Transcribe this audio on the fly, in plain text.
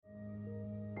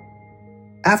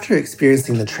After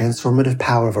experiencing the transformative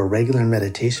power of a regular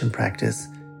meditation practice,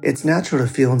 it's natural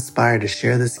to feel inspired to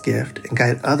share this gift and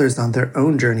guide others on their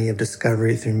own journey of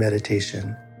discovery through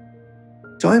meditation.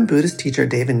 Join Buddhist teacher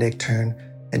David Nichtern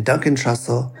and Duncan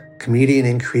Trussell, comedian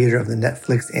and creator of the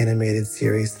Netflix animated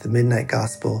series The Midnight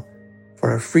Gospel,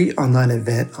 for a free online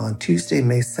event on Tuesday,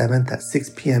 May 7th at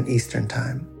 6 p.m. Eastern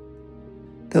Time.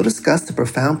 They'll discuss the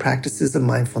profound practices of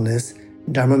mindfulness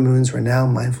in Dharma Moon's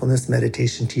renowned mindfulness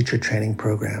meditation teacher training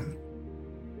program.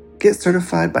 Get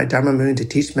certified by Dharma Moon to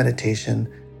teach meditation,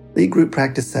 lead group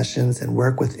practice sessions, and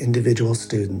work with individual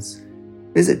students.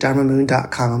 Visit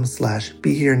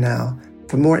dharmamoon.com/beherenow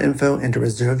for more info and to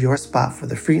reserve your spot for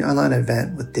the free online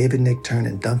event with David Nichtern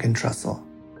and Duncan Trussell.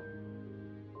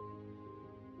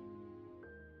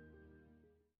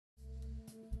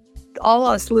 All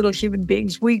us little human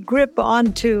beings, we grip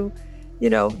onto,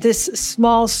 this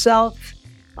small self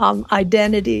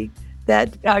identity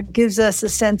that gives us a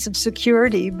sense of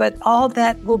security, but all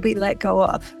that will be let go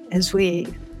of as we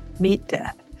meet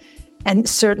death. And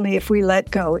certainly if we let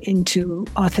go into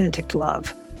authentic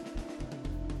love.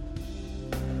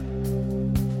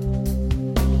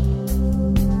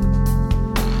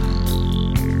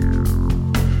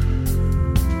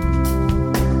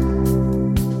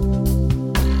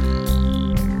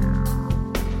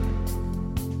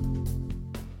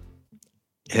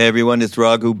 Hey everyone, it's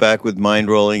Raghu back with Mind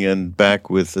Rolling and back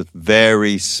with a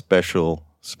very special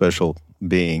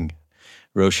being,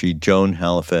 Roshi, Joan,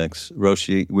 Halifax.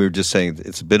 Roshi, we were just saying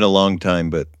it's been a long time,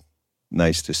 but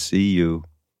nice to see you.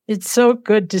 It's so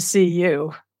good to see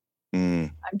you.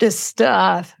 I'm just,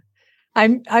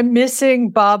 I'm missing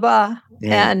Baba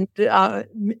and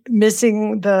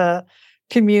missing the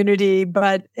community,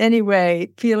 but anyway,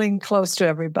 feeling close to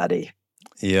everybody.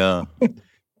 Yeah.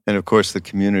 And of course, the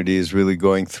community is really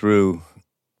going through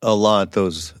a lot,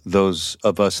 those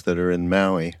of us that are in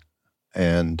Maui.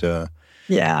 And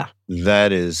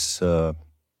that is a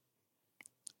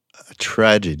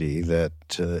tragedy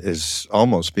that is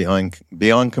almost beyond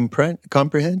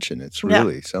comprehension. It's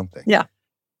really something. Yeah.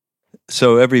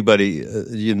 So everybody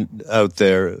out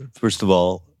there, first of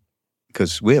all,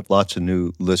 because we have lots of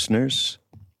new listeners,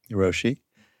 Roshi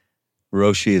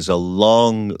is a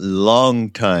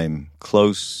long time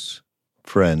close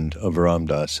friend of Ram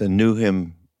Dass and knew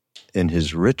him in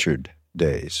his Richard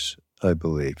days, I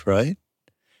believe, right?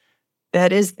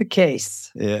 That is the case.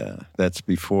 Yeah, that's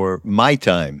before my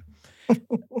time.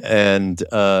 And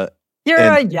you're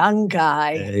a young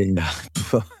guy.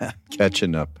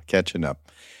 Catching up.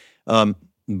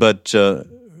 But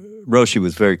Roshi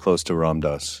was very close to Ram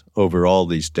Dass over all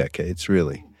these decades,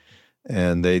 really.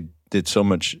 And they did so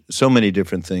many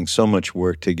different things, so much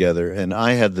work together. And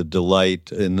I had the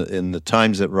delight in the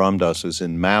times that Ram Dass was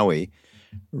in Maui,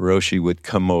 Roshi would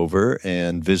come over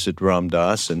and visit Ram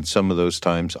Dass, and some of those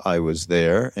times I was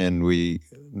there, and we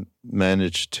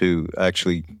managed to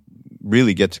actually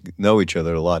really get to know each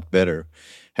other a lot better,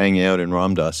 hanging out in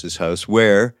Ram Dass's house,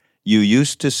 where you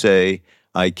used to say,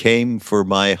 I came for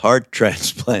my heart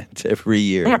transplant every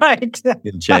year. Right.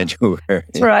 In January.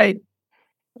 That's right.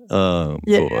 Oh,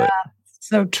 yeah, boy.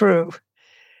 So true.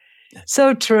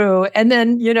 And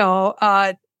then,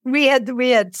 we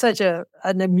had such an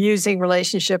amusing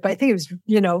relationship. I think it was,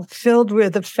 filled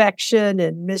with affection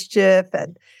and mischief.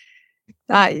 And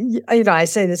I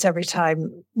say this every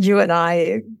time you and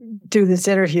I do this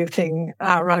interview thing,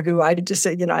 Raghu. I just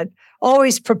say, I'd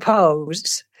always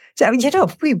propose. So,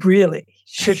 we really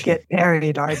should get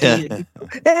married, RD.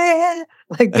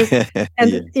 Like this.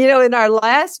 And, in our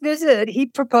last visit, he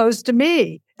proposed to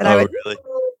me. And I went, really?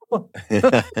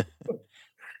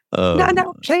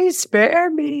 No, please spare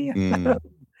me.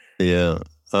 Yeah.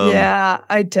 Yeah,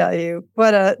 I tell you,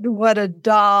 what a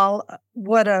doll,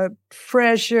 what a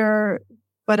treasure,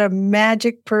 what a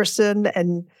magic person.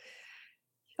 And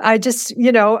I just,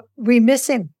 we miss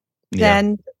him. Yeah.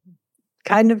 And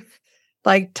kind of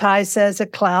like Ty says, a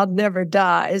cloud never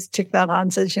dies. Thich Nhat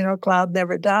Hanh says, cloud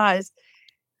never dies.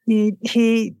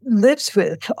 He lives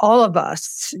with all of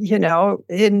us, in a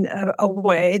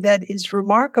way that is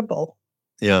remarkable.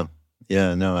 Yeah.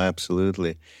 No,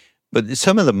 absolutely. But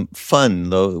some of the fun,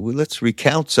 though, let's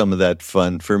recount some of that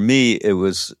fun. For me, it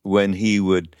was when he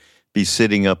would be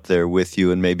sitting up there with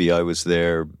you, and maybe I was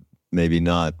there, maybe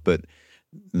not, but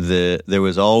there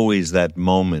was always that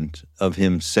moment of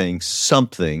him saying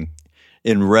something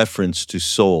in reference to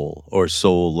soul or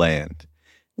soul land.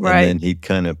 Right. And then he'd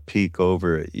kind of peek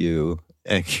over at you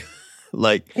and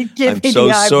like, Give I'm me so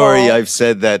the sorry eyeball. I've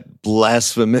said that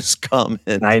blasphemous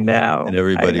comment. I know. And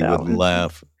everybody would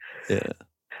laugh. Yeah.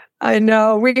 I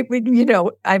know.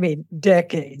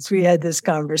 Decades. We had this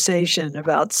conversation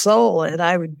about soul, and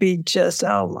I would be just,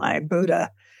 oh my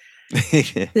Buddha.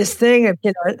 This thing of,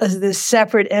 this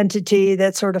separate entity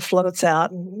that sort of floats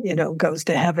out and, goes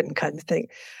to heaven kind of thing.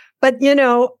 But,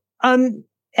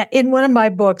 in one of my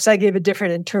books, I gave a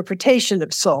different interpretation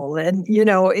of soul. And,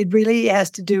 it really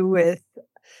has to do with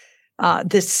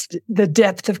the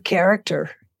depth of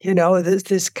character,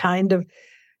 this kind of,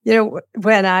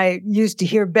 when I used to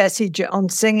hear Bessie Joan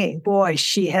singing, boy,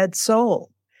 she had soul.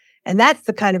 And that's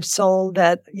the kind of soul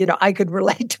that, I could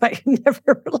relate to. I could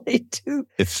never relate to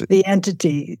the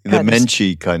entity. The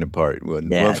Menchie kind of part, one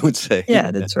would say. Yeah,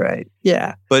 that's right.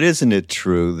 Yeah. But isn't it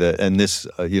true that, and this,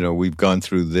 we've gone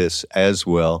through this as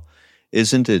well,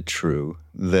 isn't it true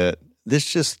that there's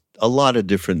just a lot of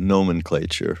different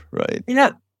nomenclature, right?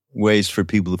 Yeah. Ways for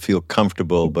people to feel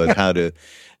comfortable, but how to,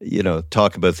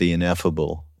 talk about the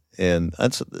ineffable. And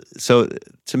that's, so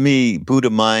to me,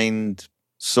 Buddha mind,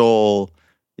 soul,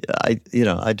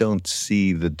 I don't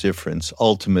see the difference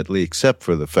ultimately, except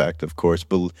for the fact, of course,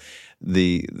 but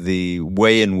the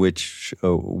way in which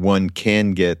one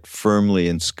can get firmly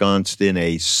ensconced in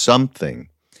a something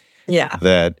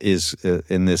that is,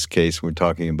 in this case, we're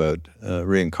talking about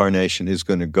reincarnation, is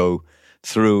going to go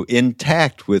through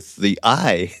intact with the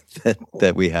I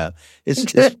that we have.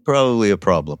 It's probably a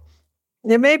problem.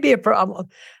 There may be a problem.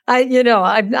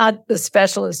 I'm not the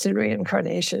specialist in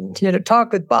reincarnation.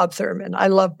 Talk with Bob Thurman. I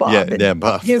love Bob. Yeah,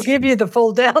 Bob. He'll give you the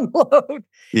full download.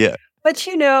 Yeah. But,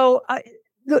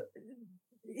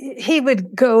 he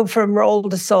would go from role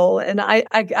to soul, and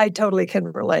I totally can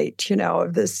relate,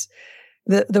 of this,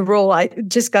 the role. I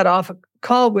just got off a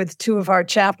call with two of our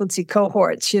chaplaincy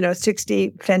cohorts,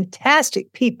 60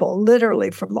 fantastic people,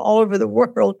 literally from all over the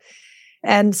world,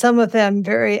 and some of them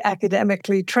very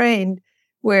academically trained,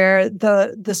 where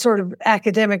the sort of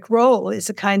academic role is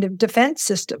a kind of defense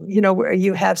system, where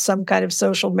you have some kind of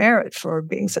social merit for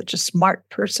being such a smart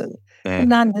person,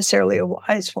 not necessarily a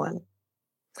wise one.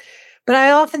 But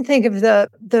I often think of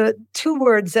the two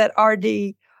words that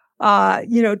R.D.,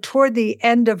 toward the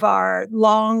end of our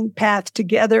long path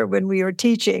together when we were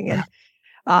teaching, and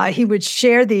he would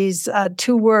share these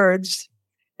two words,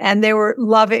 and they were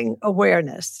loving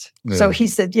awareness. Yeah. So he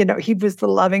said, he was the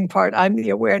loving part, I'm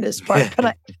the awareness part.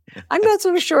 But I'm not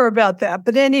so sure about that.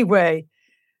 But anyway,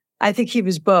 I think he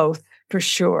was both for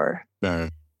sure.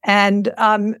 And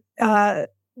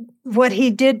what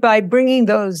he did by bringing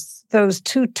those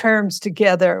two terms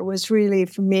together was really,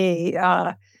 for me,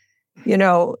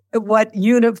 what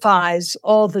unifies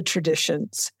all the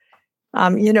traditions.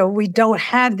 We don't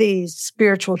have these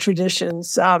spiritual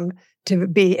traditions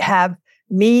to have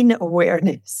mean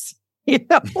awareness,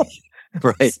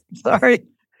 Right. Sorry.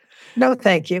 No,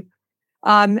 thank you.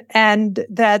 And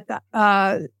that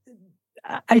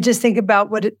I just think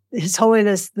about what His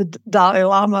Holiness the Dalai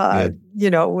Lama,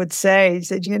 would say. He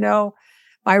said,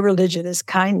 my religion is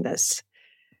kindness.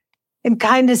 And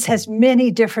kindness has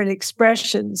many different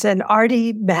expressions, and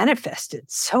Artie manifested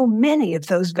so many of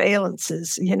those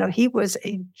valences. He was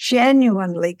a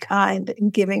genuinely kind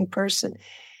and giving person.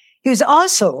 He was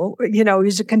also, he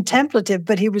was a contemplative,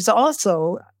 but he was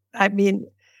also, I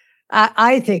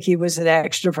think he was an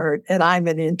extrovert and I'm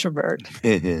an introvert.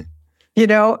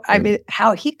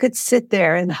 How he could sit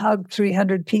there and hug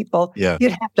 300 people,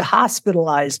 you'd have to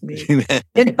hospitalize me.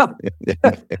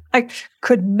 I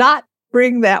could not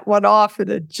bring that one off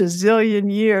in a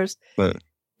gazillion years. Right.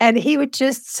 And he would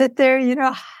just sit there,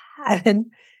 and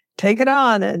take it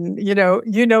on. And,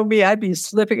 me, I'd be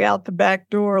slipping out the back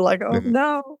door like, oh,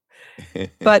 no.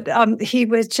 But he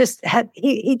was just,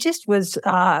 he just was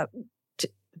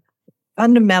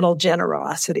fundamental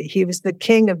generosity. He was the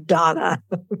king of Dana.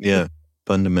 Yeah,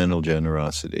 fundamental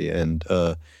generosity. And,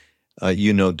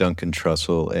 Duncan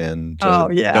Trussell, and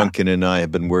Duncan and I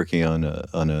have been working on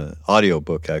a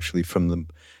audiobook, actually, from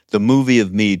the movie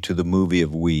of me to the movie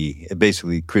of we.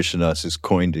 Basically, Krishnadasa's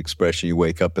coined expression. You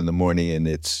wake up in the morning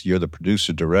and you're the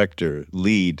producer, director,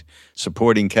 lead,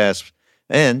 supporting cast,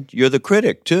 and you're the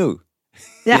critic, too.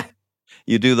 Yeah.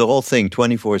 You do the whole thing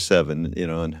 24/7,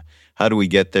 and how do we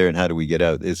get there and how do we get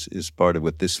out is part of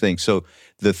what this thing. So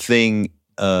the thing,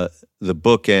 the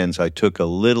book ends, I took a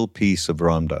little piece of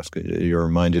Ram Dass. You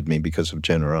reminded me because of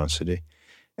generosity.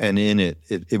 And in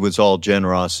it was all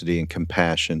generosity and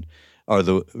compassion are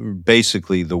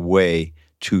basically the way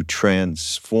to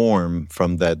transform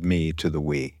from that me to the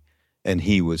we. And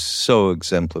he was so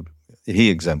he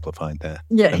exemplified that.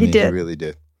 Yeah, he did. He really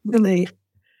did. Really.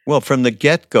 Well, from the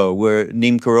get-go, where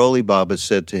Neem Karoli Baba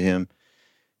said to him,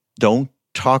 don't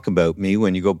talk about me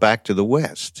when you go back to the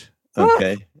West,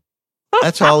 okay?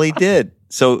 That's all he did.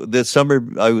 So the summer,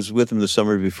 I was with him the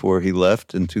summer before he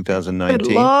left in 2019.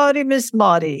 Good Lordy, Miss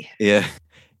Maudie. Yeah.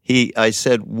 I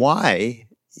said, why?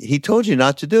 He told you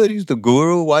not to do it. He's the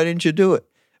guru. Why didn't you do it?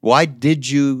 Why did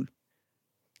you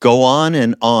go on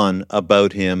and on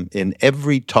about him in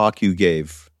every talk you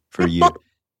gave for years?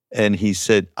 And he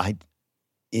said, I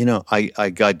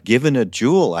got given a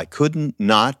jewel. I couldn't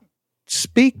not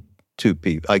speak to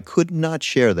people. I could not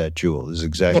share that jewel, is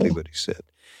exactly what he said.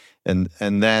 And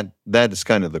that is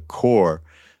kind of the core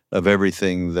of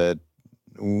everything that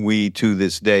we, to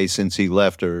this day, since he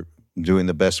left, are doing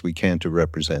the best we can to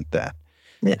represent that.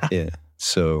 Yeah.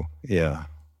 So, yeah,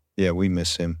 we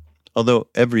miss him. Although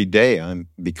every day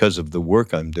because of the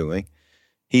work I'm doing,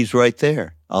 he's right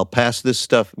there. I'll pass this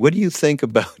stuff. What do you think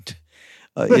about,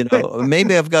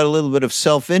 maybe I've got a little bit of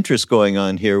self-interest going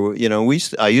on here.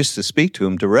 I used to speak to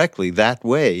him directly that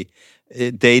way,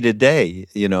 day to day.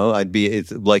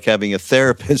 It's like having a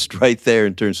therapist right there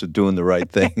in terms of doing the right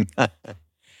thing.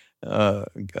 Oh,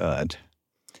 God.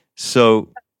 So,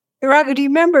 Raghu, do you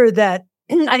remember that?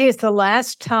 I think it's the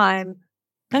last time.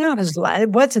 I don't know if it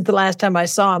wasn't the last time I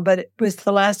saw him, but it was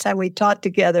the last time we taught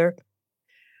together,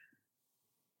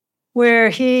 where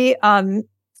he,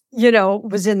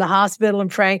 was in the hospital,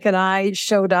 and Frank and I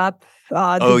showed up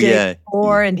the day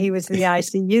before, and he was in the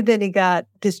ICU. Then he got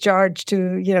discharged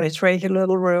to, his regular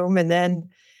little room, and then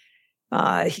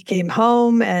he came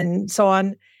home and so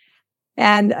on.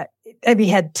 And he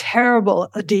had terrible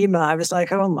edema. I was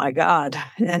like, oh my God.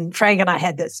 And Frank and I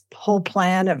had this whole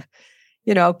plan of,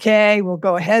 okay, we'll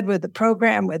go ahead with the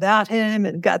program without him,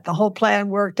 and got the whole plan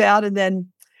worked out. And then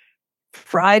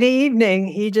Friday evening,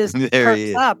 he just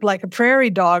perks up like a prairie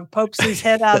dog, pokes his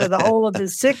head out of the hole of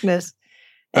his sickness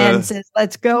and says,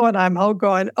 let's go. And I'm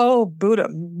going, oh, Buddha,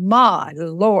 my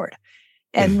Lord.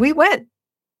 And we went.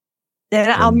 And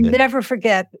I'll never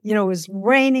forget, it was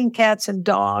raining cats and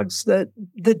dogs.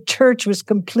 The church was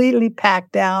completely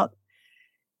packed out.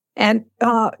 And,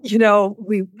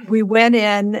 we went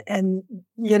in, and,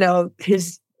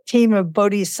 his team of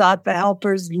Bodhisattva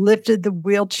helpers lifted the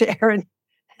wheelchair and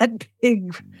that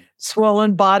big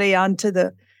swollen body onto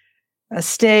the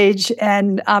stage.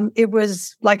 And it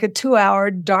was like a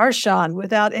 2-hour darshan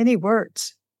without any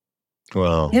words.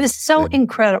 Wow. It was so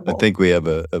incredible. I think we have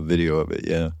a video of it,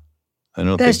 yeah. I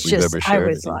don't think we've ever shared it. I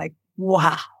was like,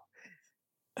 wow.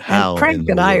 How? And Frank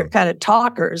and I are kind of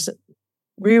talkers.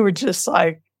 We were just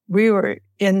like, we were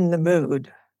in the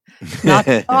mood, not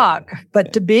to talk,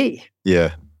 but to be.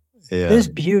 Yeah. It was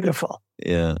beautiful.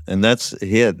 Yeah. And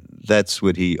that's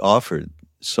what he offered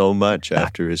so much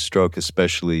after his stroke,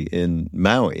 especially in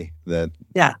Maui, that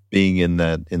being in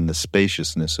the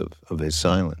spaciousness of his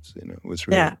silence, was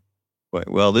really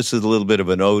well. This is a little bit of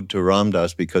an ode to Ram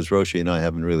Dass, because Roshi and I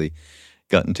haven't really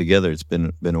gotten together. It's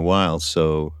been a while,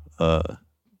 so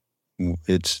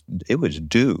it was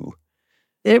due.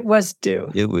 It was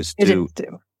due. It was due.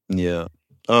 Yeah.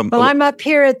 I'm up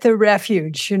here at the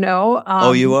refuge, you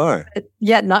are?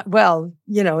 Yeah, not well.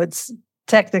 It's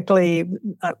technically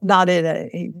not in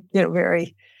a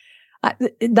very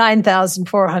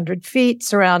 9,400 feet,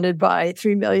 surrounded by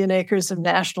 3 million acres of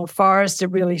national forest. It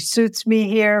really suits me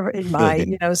here in my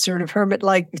sort of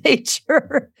hermit-like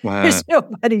nature. Wow. There's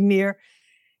nobody near,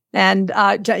 and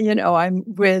I'm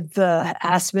with the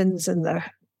aspens and the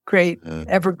great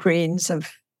evergreens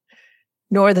of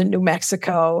northern New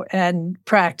Mexico, and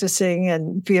practicing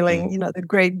and feeling, the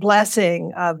great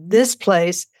blessing of this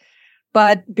place.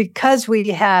 But because we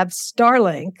have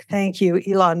Starlink, thank you,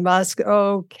 Elon Musk.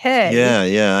 Okay.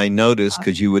 Yeah. I noticed,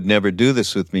 because you would never do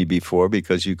this with me before,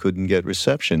 because you couldn't get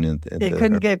reception. It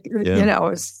couldn't get, it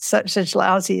was such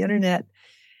lousy internet.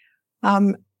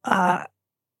 I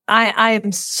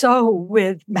am so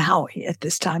with Maui at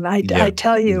this time. I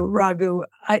tell you, Raghu,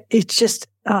 it's just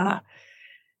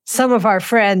some of our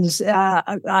friends.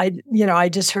 I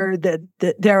just heard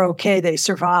that they're okay. They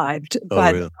survived,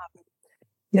 but. Really?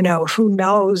 Who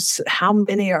knows how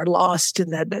many are lost in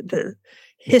the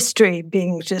history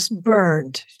being just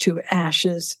burned to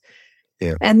ashes.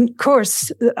 Yeah. And of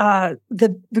course,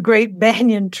 the great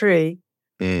banyan tree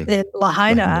in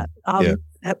Lahaina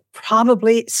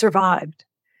probably survived.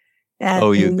 And,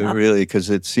 really? Because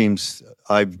it seems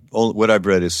what I've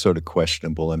read is sort of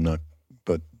questionable. I'm not,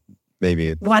 but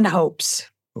maybe one hopes.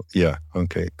 Yeah.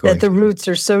 Okay. That the roots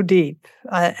are so deep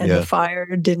and the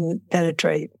fire didn't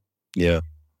penetrate. Yeah.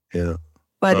 Yeah.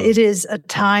 But it is a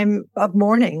time of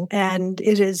mourning, and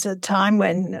it is a time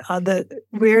when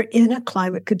we're in a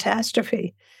climate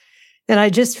catastrophe. And I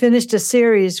just finished a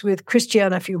series with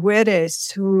Cristiana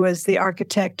Figueres, who was the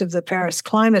architect of the Paris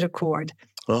Climate Accord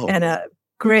and a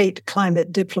great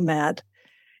climate diplomat.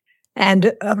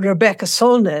 And Rebecca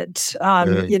Solnit,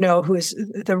 who is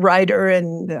the writer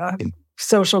and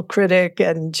social critic,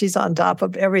 and she's on top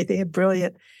of everything,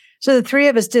 brilliant. So the three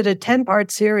of us did a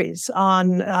 10-part series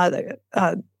on,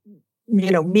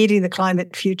 meeting the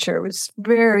climate future. It was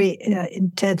very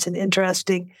intense and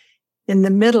interesting, in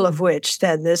the middle of which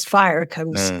then this fire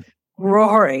comes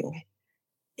roaring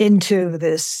into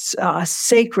this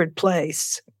sacred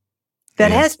place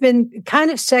that has been kind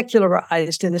of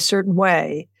secularized in a certain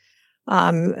way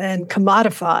and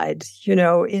commodified,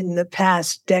 in the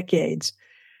past decades.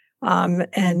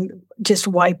 And just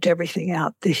wiped everything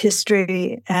out, the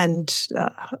history and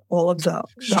all of the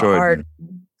art.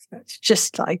 It's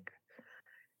just like,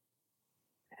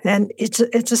 and it's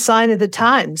a sign of the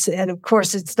times. And of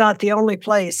course, it's not the only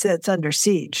place that's under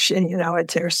siege. And,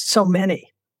 there's so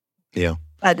many. Yeah.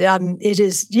 But it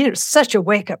is, such a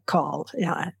wake-up call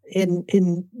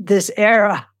in this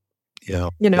era. Yeah.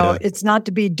 It's not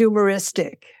to be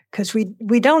doomeristic, because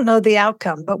we don't know the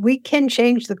outcome, but we can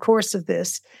change the course of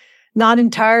this. Not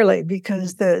entirely,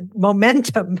 because the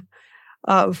momentum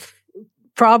of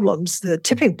problems, the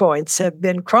tipping points have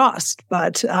been crossed,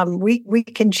 but we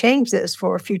can change this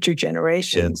for future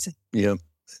generations. Yeah.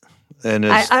 And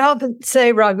I often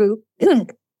say, Raghu,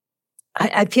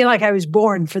 I feel like I was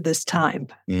born for this time.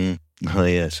 Oh,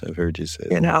 yes, I've heard you say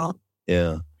that.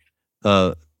 Yeah.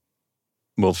 Well,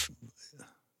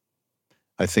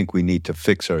 I think we need to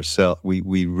fix ourselves.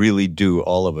 We really do,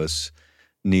 all of us,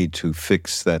 need to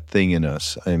fix that thing in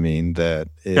us. I mean, that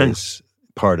is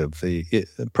part of the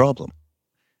problem,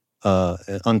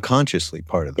 unconsciously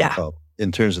part of the problem,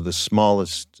 in terms of the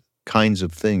smallest kinds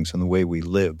of things and the way we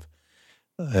live.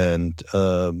 And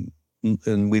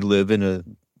we live in a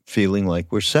feeling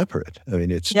like we're separate. I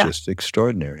mean, it's just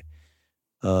extraordinary.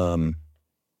 It's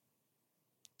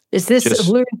this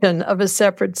illusion of a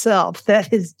separate self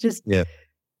that is just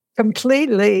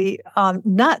completely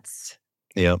nuts.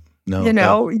 Yeah.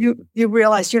 No, you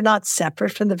realize you're not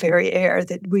separate from the very air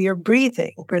that we are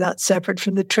breathing. We're not separate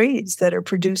from the trees that are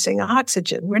producing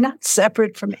oxygen. We're not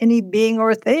separate from any being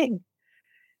or thing.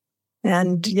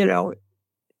 And,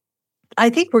 I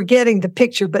think we're getting the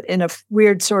picture, but in a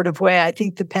weird sort of way. I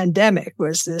think the pandemic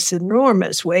was this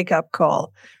enormous wake-up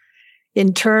call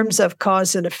in terms of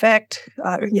cause and effect,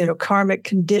 karmic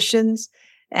conditions,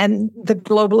 and the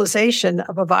globalization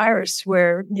of a virus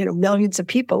where, millions of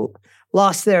people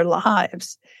lost their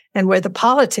lives, and where the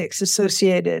politics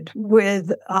associated with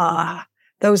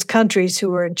those countries who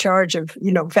were in charge of,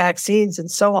 vaccines and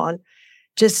so on,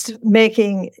 just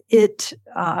making it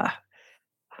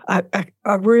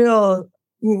a real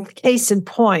case in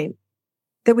point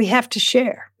that we have to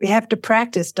share. We have to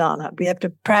practice, Donna. We have to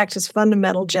practice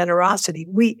fundamental generosity.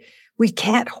 We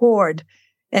can't hoard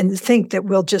and think that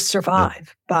we'll just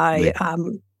survive by,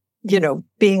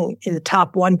 being in the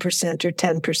top 1% or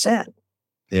 10%.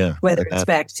 Yeah. Whether it's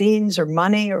vaccines or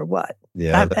money or what.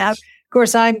 Yeah. Of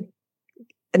course, I'm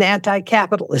an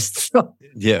anti-capitalist. So.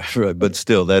 Yeah, right. But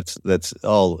still, that's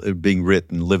all being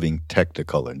written, living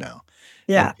technicolor now.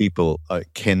 Yeah. And people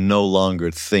can no longer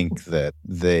think that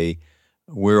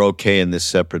we're okay in this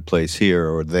separate place here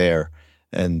or there,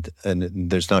 and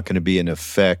there's not going to be an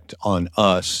effect on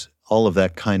us. All of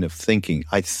that kind of thinking,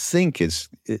 I think, is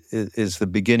the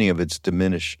beginning of its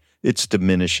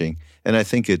diminishing. And I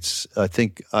think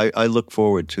I look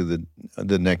forward to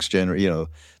the next generation,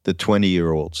 the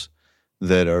 20-year-olds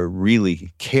that are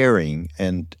really caring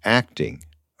and acting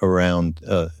around,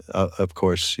 of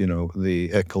course,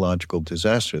 the ecological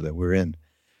disaster that we're in.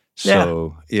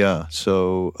 So,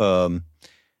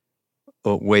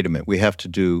 wait a minute. We have to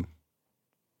do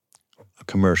a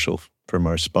commercial from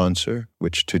our sponsor,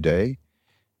 which today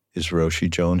is Roshi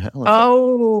Joan Halifax.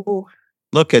 Oh.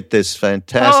 Look at this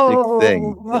fantastic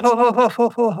thing.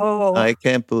 I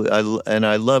can't believe,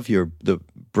 I love the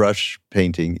brush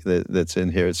painting that's in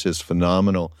here. It's just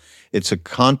phenomenal. It's a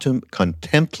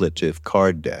contemplative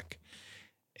card deck.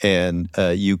 And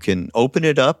you can open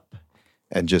it up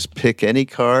and just pick any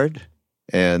card,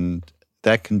 and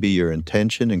that can be your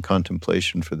intention and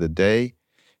contemplation for the day.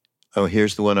 Oh,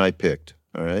 here's the one I picked,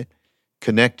 all right?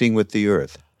 Connecting with the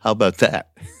earth. How about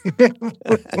that?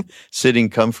 Sitting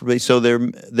comfortably. So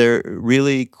they're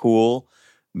really cool,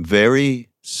 very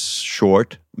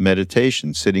short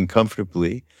meditation. Sitting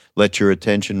comfortably. Let your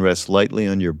attention rest lightly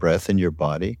on your breath and your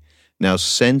body. Now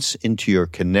sense into your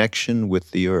connection with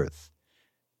the earth.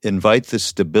 Invite the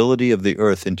stability of the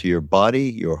earth into your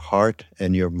body, your heart,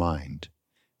 and your mind.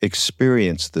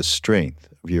 Experience the strength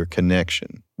of your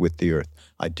connection with the earth.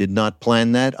 I did not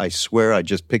plan that. I swear I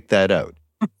just picked that out.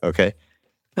 Okay?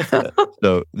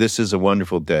 So this is a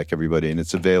wonderful deck, everybody, and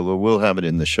it's available. We'll have it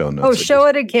in the show notes. Oh, show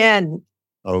it again.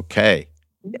 Okay.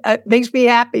 It makes me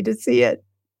happy to see it.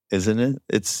 Isn't it?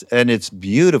 It's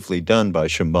beautifully done by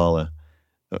Shambhala,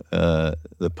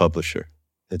 the publisher.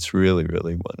 It's really,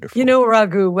 really wonderful. You know,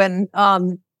 Raghu, when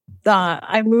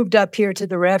I moved up here to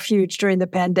the refuge during the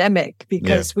pandemic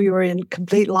because we were in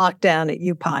complete lockdown at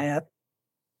Upaya,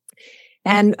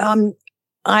 and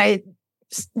I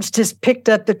just picked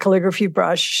up the calligraphy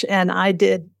brush and I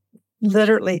did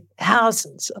literally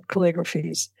thousands of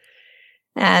calligraphies.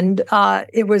 And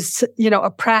it was,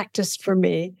 a practice for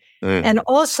me. And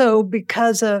also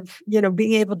because of,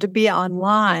 being able to be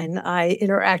online, I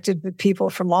interacted with people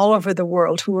from all over the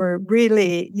world who were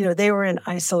really, they were in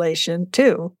isolation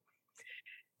too.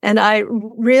 And I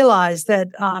realized that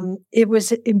it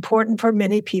was important for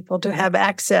many people to have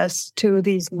access to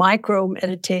these micro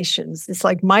meditations. It's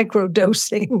like micro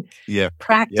dosing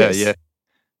practice. Yeah.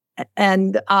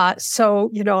 And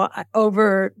so,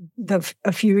 over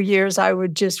a few years, I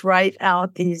would just write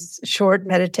out these short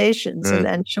meditations, and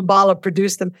then Shambhala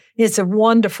produced them. It's a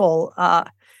wonderful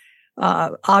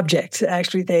object.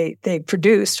 Actually, they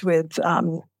produced with.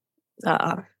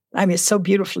 It's so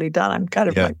beautifully done. I'm kind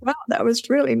of like, wow, that was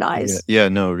really nice. Yeah,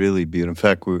 no, really beautiful. In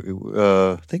fact,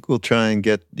 I think we'll try and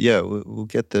we'll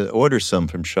get the order some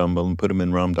from Shambhala and put them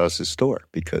in Ram Dass's store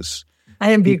because.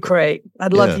 That'd be great.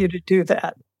 I'd love you to do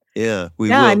that. Yeah, we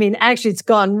will. Actually, it's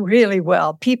gone really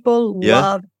well. People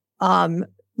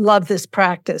love this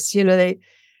practice. They're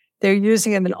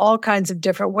using them in all kinds of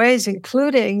different ways,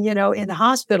 including, in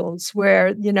hospitals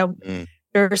where,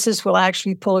 nurses will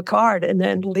actually pull a card and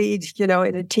then lead, in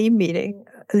a team meeting,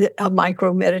 a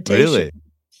micro meditation. Really?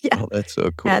 Yeah. Oh, that's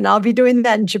so cool. And I'll be doing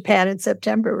that in Japan in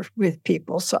September with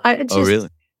people. So really?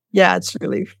 Yeah, it's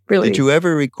really, really. Did you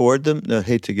ever record them? I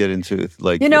hate to get into it.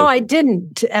 I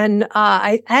didn't. And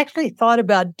I actually thought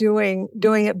about doing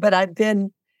it, but I've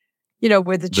been,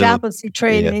 with the chaplaincy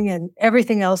training and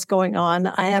everything else going on,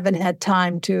 I haven't had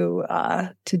time to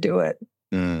do it.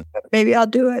 But maybe I'll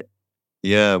do it.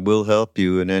 Yeah, we'll help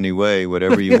you in any way,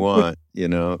 whatever you want.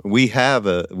 We have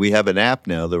an app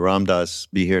now. The Ram Dass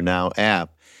Be Here Now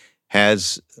app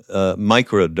has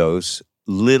microdose.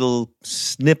 Little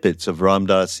snippets of Ram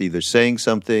Dass either saying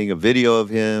something, a video of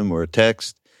him, or a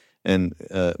text, and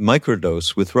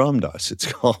microdose with Ram Dass,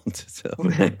 it's called.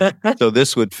 So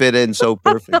this would fit in so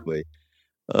perfectly.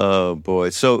 Oh,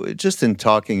 boy. So just in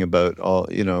talking about all,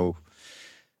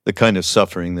 the kind of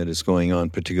suffering that is going on,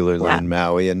 particularly in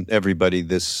Maui, and everybody,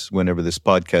 whenever this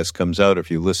podcast comes out, if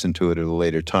you listen to it at a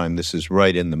later time, this is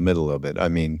right in the middle of it. I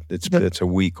mean, it's a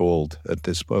week old at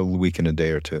this point, a week and a day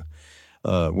or two.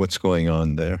 What's going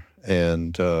on there.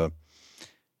 And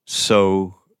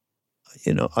so,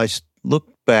 I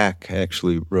look back,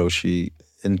 actually, Roshi,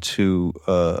 into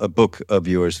a book of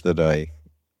yours that I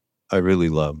really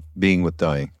love, Being with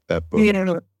Dying, that book.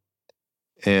 Yeah.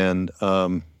 And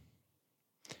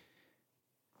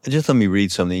just let me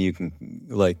read something. You can,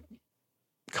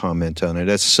 comment on it.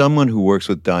 As someone who works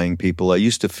with dying people, I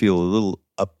used to feel a little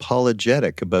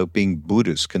apologetic about being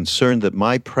Buddhist, concerned that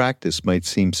my practice might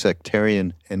seem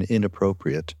sectarian and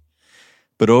inappropriate.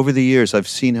 But over the years, I've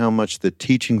seen how much the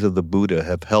teachings of the Buddha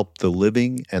have helped the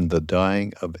living and the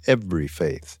dying of every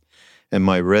faith, and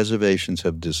my reservations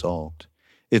have dissolved.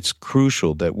 It's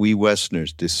crucial that we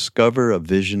Westerners discover a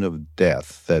vision of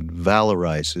death that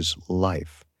valorizes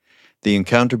life. The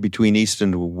encounter between East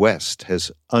and West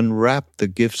has unwrapped the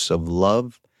gifts of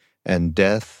love and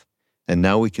death, and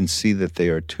now we can see that they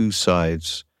are two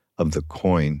sides of the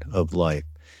coin of life.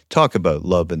 Talk about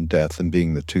love and death and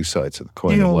being the two sides of the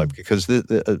coin of life, because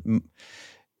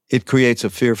it creates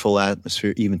a fearful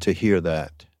atmosphere even to hear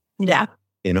that. Yeah.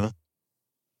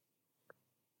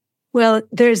 Well,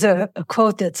 there's a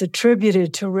quote that's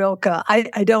attributed to Rilke.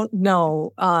 I don't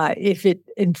know if it,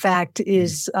 in fact,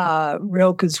 is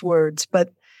Rilke's words,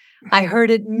 but I heard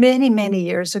it many, many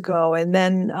years ago, and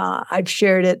then I've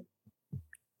shared it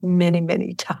many,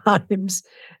 many times.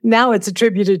 Now it's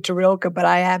attributed to Rilke, but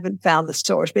I haven't found the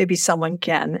source. Maybe someone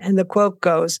can. And the quote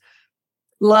goes,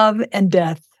 "Love and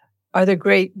death are the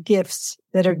great gifts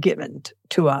that are given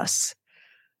to us.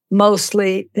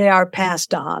 Mostly they are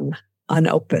passed on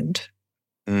unopened."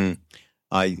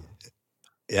 I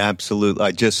absolutely.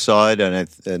 I just saw it, and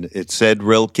it said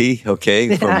Rilke.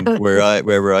 Okay, from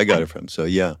wherever I got it from. So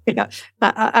yeah.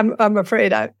 I'm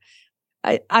afraid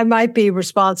I might be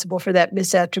responsible for that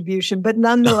misattribution, but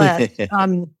nonetheless,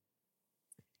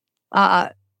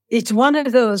 it's one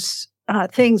of those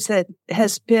things that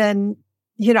has been.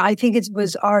 I think it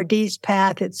was R.D.'s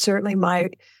path. It's certainly my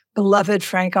beloved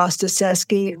Frank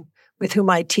Ostaseski with whom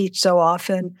I teach so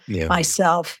often, Yeah.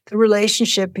 myself, the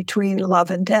relationship between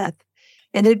love and death.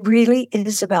 And it really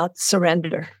is about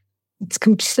surrender. It's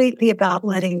completely about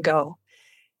letting go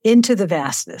into the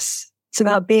vastness. It's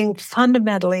about being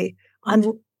fundamentally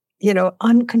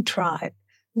uncontrived,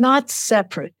 not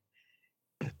separate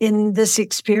in this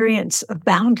experience of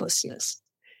boundlessness.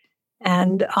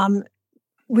 And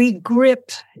we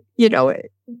grip,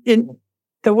 in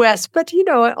the West, but,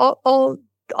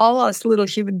 all us little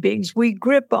human beings, we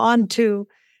grip onto,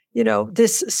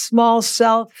 this small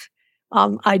self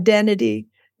identity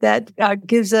that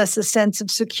gives us a sense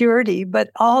of security, but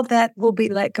all that will be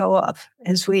let go of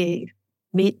as we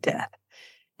meet death.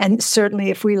 And certainly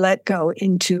if we let go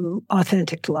into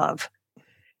authentic love.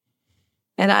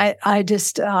 And I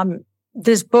just,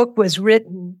 this book was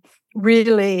written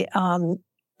really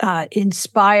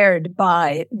inspired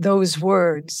by those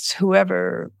words,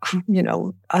 whoever,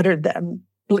 uttered them,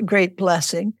 great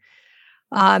blessing.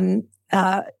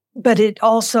 But it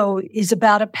also is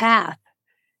about a path,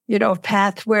 a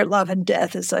path where love and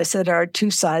death, as I said, are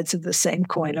two sides of the same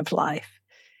coin of life.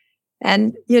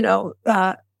 And,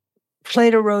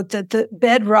 Plato wrote that the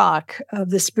bedrock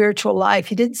of the spiritual life,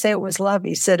 he didn't say it was love,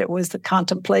 he said it was the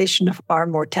contemplation of our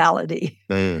mortality,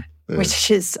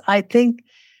 which is, I think,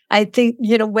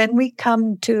 when we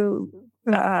come to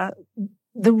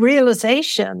the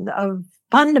realization of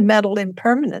fundamental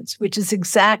impermanence, which is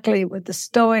exactly what the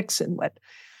Stoics and what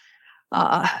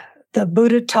the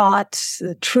Buddha taught,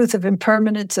 the truth of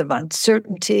impermanence, of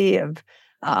uncertainty, of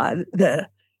the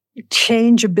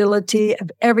changeability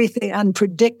of everything,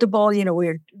 unpredictable.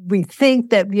 We think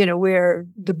that,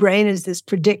 the brain is this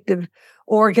predictive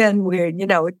organ where,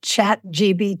 chat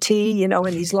GBT, and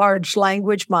these large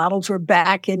language models were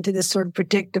back into this sort of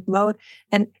predictive mode.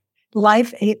 And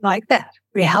life ain't like that.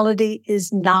 Reality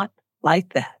is not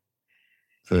like that.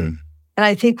 And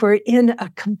I think we're in a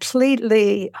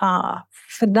completely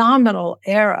phenomenal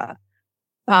era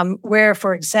where,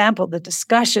 for example, the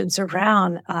discussions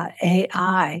around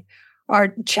AI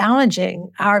are challenging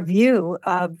our view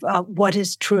of what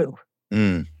is true.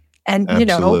 And,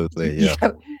 absolutely,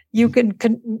 you can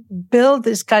build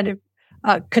this kind of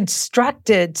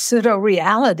constructed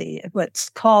pseudo-reality, what's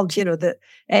called, the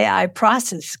AI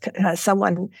process.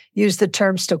 Someone used the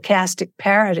term stochastic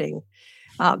parroting,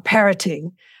 but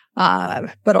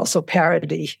also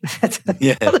parody. That's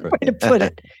another way to put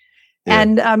it. Yeah.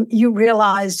 And you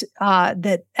realize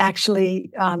that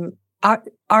actually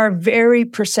our very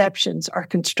perceptions are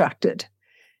constructed,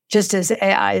 just as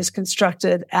AI is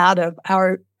constructed out of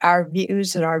our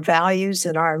views and our values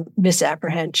and our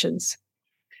misapprehensions.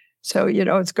 So,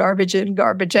 it's garbage in,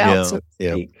 garbage out. So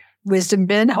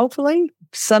wisdom in, hopefully,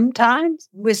 sometimes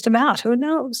wisdom out. Who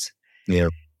knows? Yeah.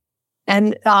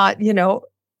 And,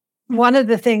 one of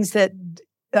the things that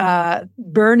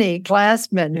Bernie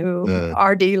Glassman, who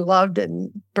R.D. loved,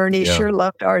 and Bernie sure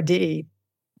loved R.D.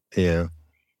 Yeah.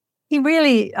 He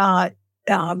really,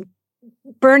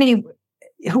 Bernie,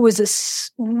 who was a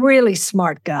really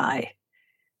smart guy,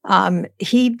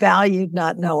 he valued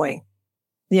not knowing.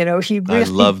 He really, I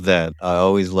love that. I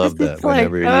always love that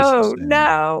whenever he used to say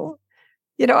no.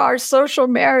 Our social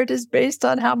merit is based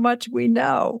on how much we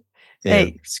know. Yeah. Hey,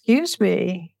 excuse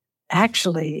me.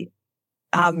 Actually,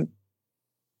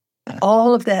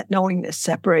 all of that knowingness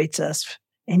separates us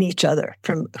and each other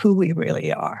from who we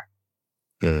really are.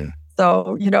 Mm.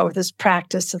 So, this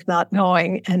practice of not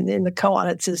knowing, and in the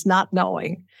koan it says not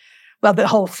knowing. Well, the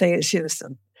whole thing is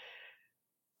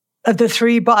of the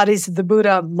three bodies of the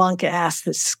Buddha, a monk asked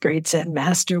this great Zen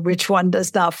master, which one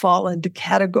does not fall into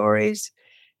categories?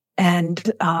 And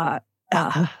the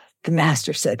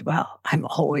master said, well, I'm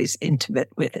always intimate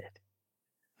with it.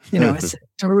 It's a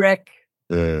direct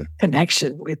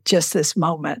connection with just this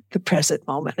moment, the present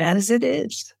moment, as it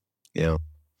is. Yeah.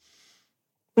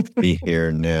 Be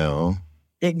here now.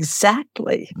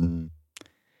 Exactly. Mm.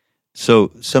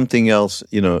 So something else,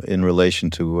 in relation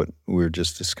to what we're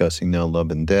just discussing now,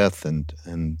 love and death,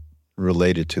 and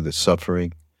related to the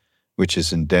suffering, which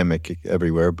is endemic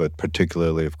everywhere, but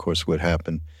particularly, of course, what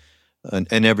happened.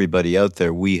 And everybody out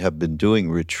there, we have been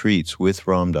doing retreats with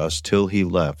Ram Dass till he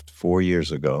left 4 years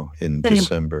ago in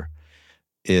December,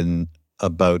 in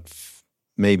about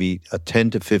maybe a 10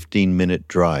 to 15 minute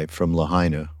drive from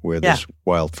Lahaina, where this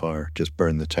wildfire just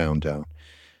burned the town down,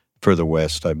 further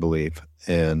west, I believe.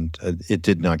 And it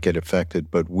did not get affected,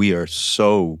 but we are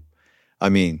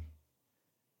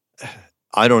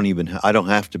I don't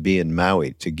have to be in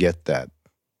Maui to get that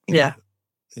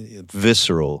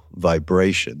visceral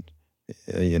vibration,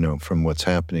 from what's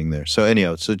happening there. So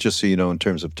anyhow, so just so you know, in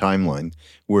terms of timeline,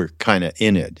 we're kind of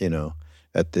in it,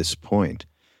 at this point.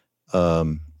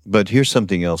 But here's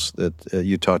something else that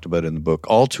you talked about in the book.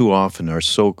 All too often, our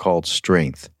so-called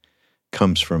strength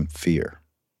comes from fear,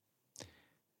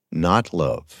 not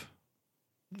love.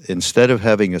 Instead of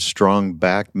having a strong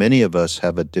back, many of us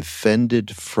have a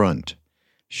defended front,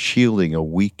 shielding a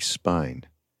weak spine.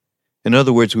 In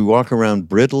other words, we walk around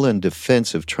brittle and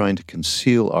defensive, trying to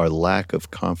conceal our lack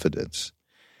of confidence.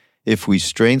 If we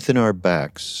strengthen our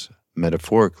backs,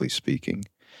 metaphorically speaking,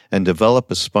 and develop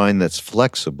a spine that's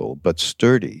flexible but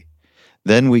sturdy,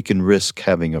 then we can risk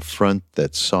having a front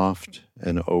that's soft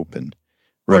and open,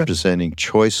 representing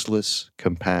choiceless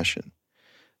compassion.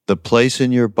 The place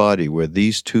in your body where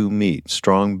these two meet,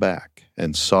 strong back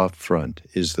and soft front,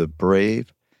 is the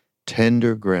brave,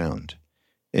 tender ground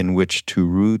in which to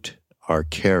root our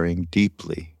caring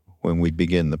deeply when we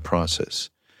begin the process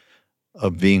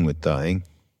of being with dying.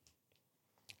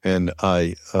 And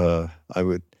the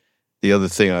other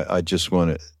thing I just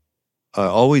want to, I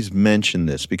always mention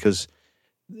this because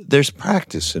there's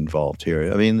practice involved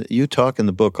here. I mean, you talk in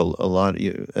the book a lot,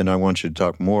 and I want you to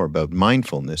talk more about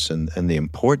mindfulness and the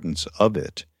importance of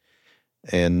it,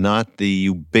 and not the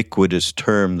ubiquitous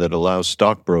term that allows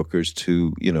stockbrokers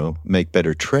to, make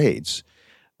better trades,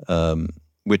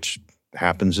 which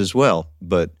happens as well.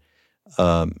 But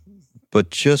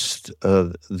just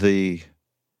the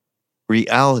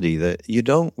reality that you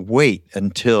don't wait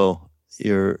until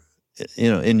you're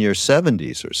in your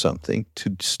 70s or something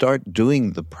to start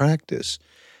doing the practice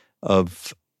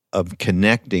of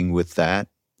connecting with that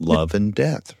love and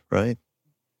death, right?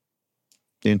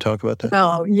 Can you talk about that?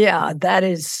 Oh, yeah, that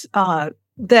is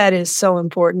so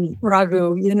important,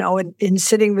 Raghu. In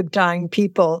sitting with dying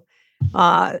people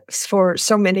for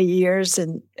so many years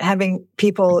and having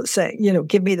people say,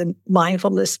 give me the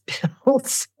mindfulness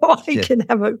pills so I can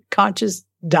have a conscious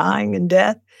dying and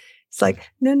death. It's like,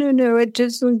 no, it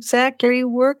doesn't exactly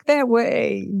work that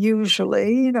way.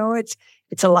 Usually,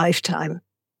 it's a lifetime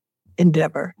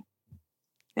endeavor.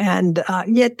 And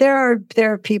yet there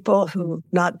are people who've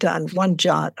not done one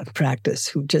jot of practice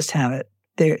who just have it.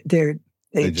 They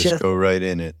just go right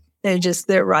in it.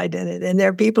 They're right in it. And there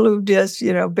are people who've just,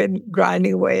 been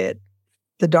grinding away at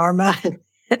the Dharma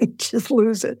and just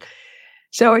lose it.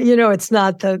 So, it's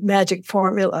not the magic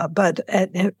formula, but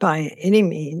by any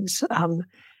means.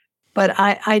 But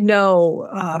I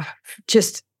know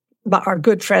just our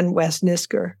good friend Wes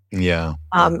Nisker,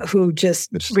 who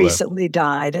just recently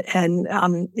died,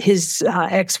 and his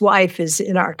ex-wife is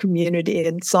in our community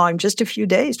and saw him just a few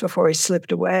days before he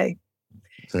slipped away.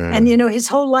 And his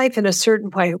whole life, in a certain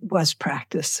way, was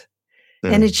practice,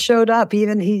 and it showed up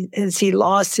even as he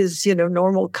lost his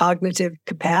normal cognitive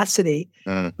capacity,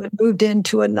 but moved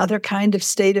into another kind of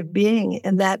state of being,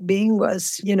 and that being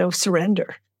was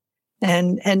surrender.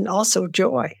 And also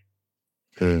joy.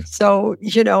 So,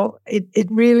 it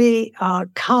really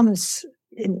comes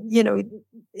in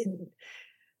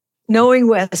knowing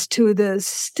Wes to the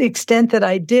extent that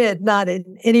I did, not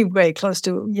in any way close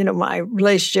to, my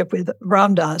relationship with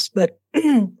Ram Dass, but,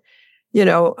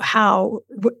 how,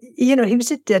 he was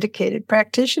a dedicated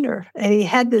practitioner, and he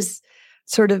had this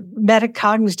sort of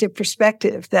metacognitive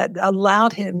perspective that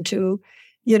allowed him to,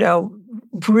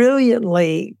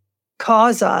 brilliantly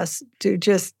cause us to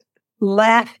just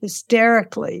laugh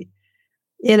hysterically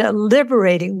in a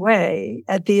liberating way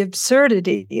at the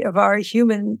absurdity of our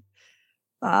human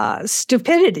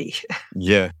stupidity.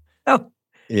 Yeah. Oh,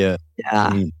 yeah.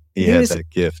 He had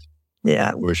that gift.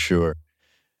 Yeah. For sure.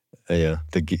 Yeah.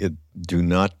 Do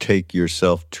not take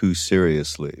yourself too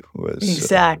seriously was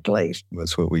exactly.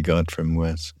 That's what we got from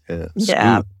Wes.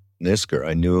 Yeah. Nisker,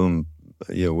 I knew him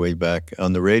way back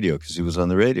on the radio, because he was on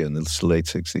the radio in the late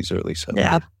 60s, early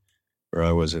 70s, where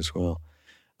I was as well.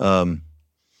 But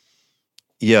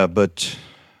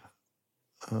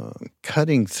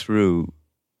cutting through,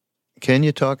 can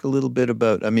you talk a little bit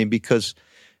about, because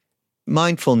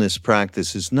mindfulness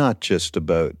practice is not just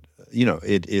about,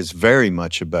 it is very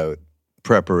much about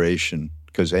preparation,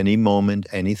 because any moment,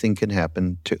 anything can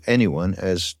happen to anyone,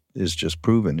 as is just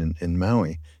proven in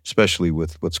Maui, especially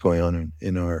with what's going on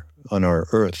on our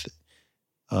earth.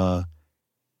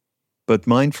 But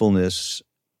mindfulness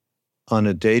on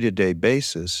a day-to-day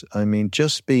basis,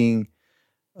 just being,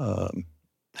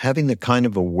 having the kind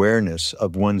of awareness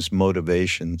of one's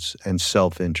motivations and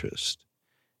self-interest,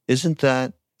 isn't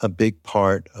that a big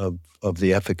part of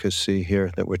the efficacy here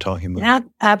that we're talking about? Yeah,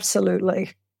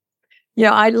 absolutely.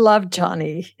 I love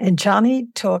Johnny, and Johnny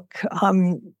took,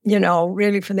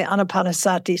 really from the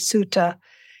Anapanasati Sutta,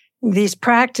 these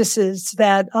practices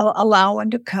that allow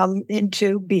one to come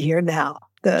into be here now.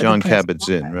 John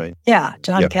Kabat-Zinn, right? Yeah,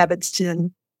 John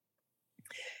Kabat-Zinn.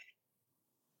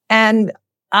 And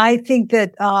I think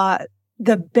that,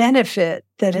 the benefit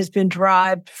that has been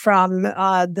derived from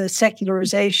the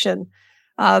secularization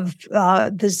of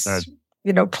this,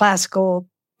 classical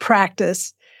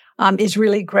practice is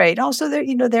really great. Also,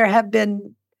 there have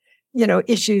been,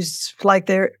 issues like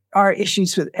there are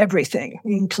issues with everything,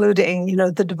 including,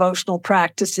 the devotional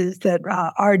practices that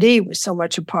RD was so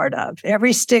much a part of.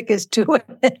 Every stick is two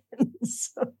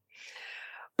ends.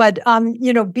 But,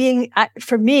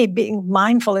 for me, being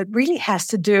mindful, it really has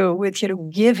to do with,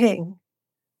 giving,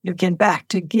 again, back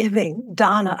to giving,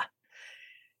 dana,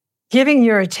 giving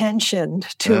your attention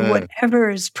to whatever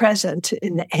is present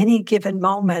in any given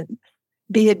moment,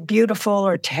 be it beautiful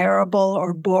or terrible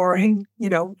or boring,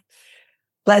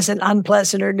 pleasant,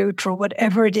 unpleasant, or neutral,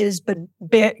 whatever it is. But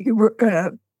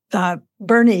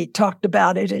Bernie talked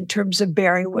about it in terms of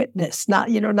bearing witness,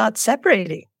 not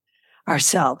separating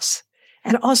ourselves,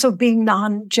 and also being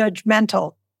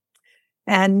non-judgmental.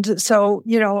 And so,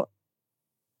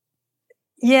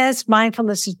 yes,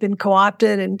 mindfulness has been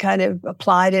co-opted and kind of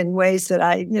applied in ways that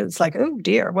it's like, oh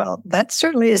dear, well, that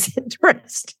certainly is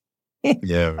interesting.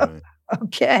 Yeah, right.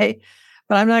 Okay.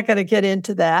 But I'm not going to get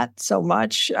into that so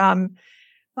much.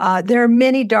 There are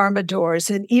many Dharma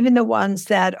doors, and even the ones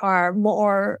that are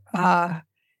more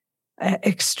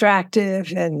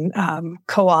extractive and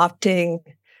co-opting,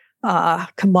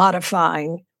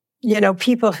 commodifying,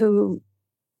 people who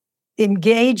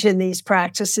engage in these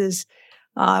practices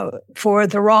for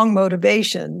the wrong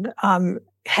motivation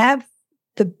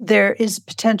there is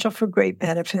potential for great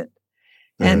benefit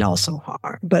and also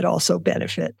harm, but also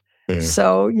benefit.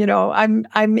 So,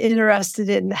 I'm interested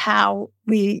in how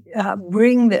we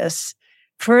bring this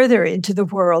further into the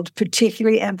world,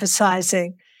 particularly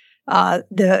emphasizing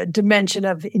the dimension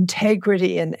of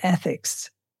integrity and ethics.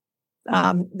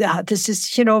 This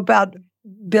is, about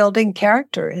building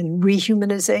character and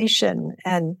rehumanization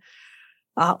and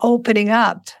opening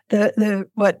up the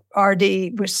what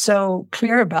RD was so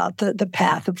clear about, the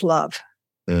path of love.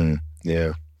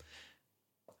 Yeah.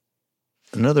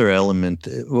 Another element,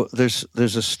 there's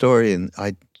a story, and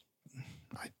I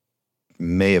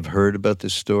may have heard about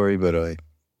this story, but I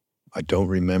don't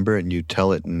remember, and you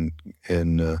tell it in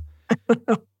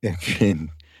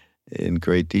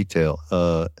great detail.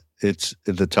 It's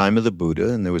at the time of the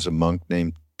Buddha, and there was a monk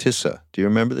named Tissa. Do you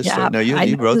remember this story? Now,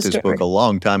 you wrote this book a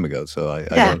long time ago, so I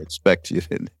don't expect you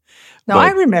to. No,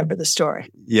 I remember the story.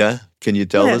 Yeah? Can you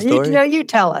tell the story? You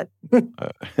tell it.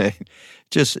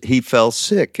 He fell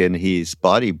sick, and his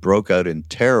body broke out in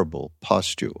terrible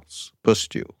pustules.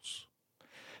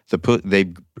 They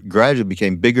gradually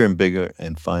became bigger and bigger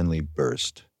and finally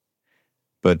burst.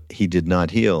 But he did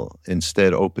not heal.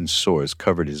 Instead, open sores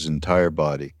covered his entire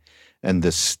body, and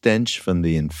the stench from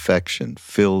the infection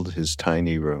filled his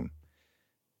tiny room.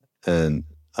 And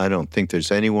I don't think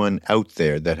there's anyone out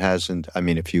there that hasn't,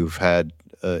 if you've had,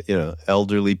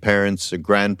 elderly parents or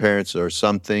grandparents or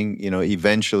something,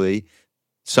 eventually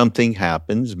something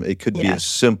happens. It could be as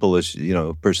simple as,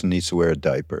 a person needs to wear a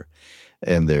diaper,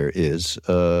 and there is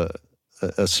a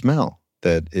smell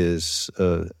that is,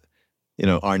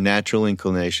 our natural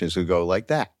inclination is to go like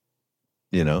that,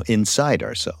 inside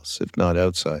ourselves, if not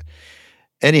outside.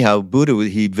 Anyhow, Buddha,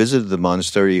 he visited the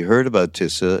monastery, he heard about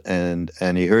Tissa, and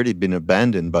he heard he'd been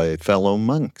abandoned by fellow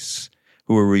monks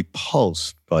who were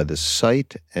repulsed by the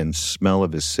sight and smell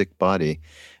of his sick body.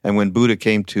 And when Buddha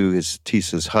came to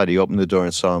Tissa's hut, he opened the door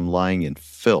and saw him lying in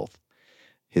filth,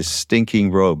 his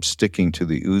stinking robe sticking to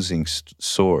the oozing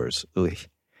sores.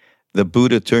 The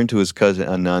Buddha turned to his cousin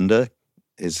Ananda,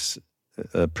 his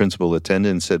principal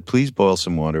attendant, and said, "Please boil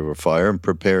some water over fire and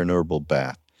prepare an herbal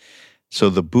bath." So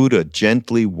the Buddha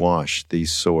gently washed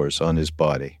these sores on his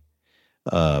body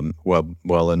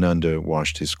while Ananda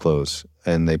washed his clothes.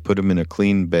 And they put him in a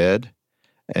clean bed,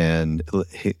 and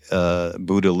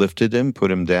Buddha lifted him,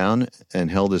 put him down, and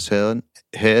held his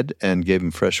head and gave him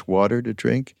fresh water to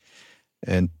drink.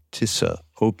 And Tissa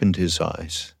opened his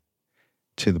eyes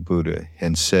to the Buddha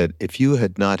and said, "If you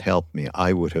had not helped me,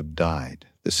 I would have died,"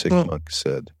 the sick monk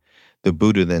said. The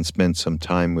Buddha then spent some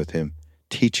time with him,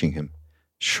 teaching him.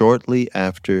 Shortly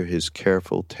after his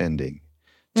careful tending,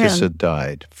 Tissa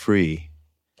died, free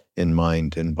in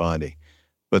mind and body.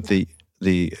 But the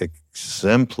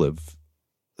exemplar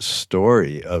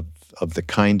story of the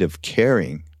kind of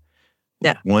caring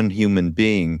one human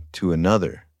being to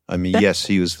another. Yes,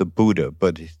 he was the Buddha,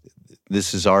 but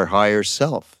this is our higher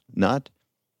self, not?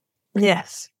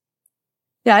 Yes.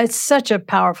 Yeah, it's such a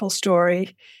powerful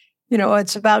story.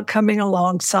 It's about coming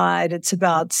alongside. It's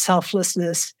about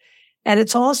selflessness. And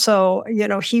it's also,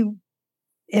 he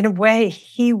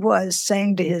was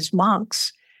saying to his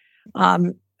monks,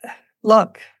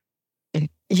 look,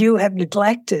 you have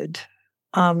neglected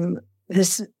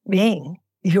this being,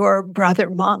 your brother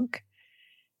monk,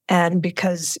 and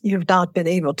because you've not been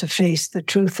able to face the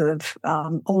truth of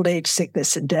old age,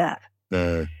 sickness, and death.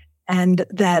 And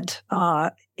that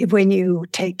when you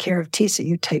take care of Tisa,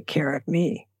 you take care of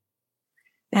me.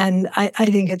 And I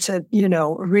think it's a,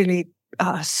 really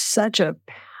such a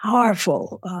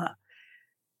powerful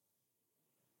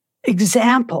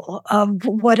example of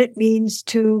what it means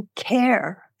to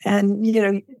care. And,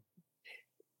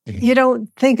 you don't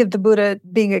think of the Buddha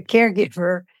being a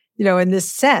caregiver, in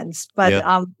this sense, but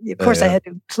of course I had to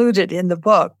include it in the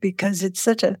book because it's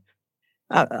such a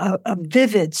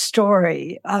vivid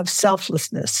story of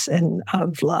selflessness and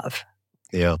of love.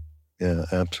 Yeah,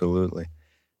 absolutely.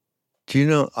 Do you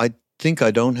know, I think I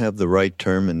don't have the right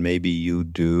term, and maybe you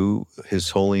do.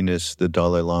 His Holiness, the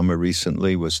Dalai Lama,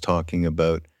 recently was talking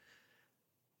about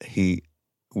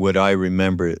what I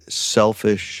remember,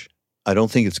 selfish. I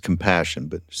don't think it's compassion,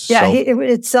 but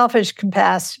it's selfish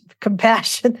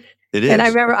compassion. It is. And I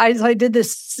remember I did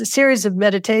this series of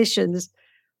meditations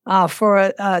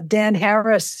for Dan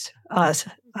Harris.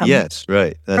 Yes,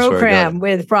 right. That's program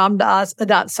with Ramdas.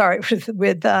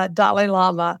 With Dalai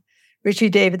Lama, Richie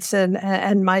Davidson,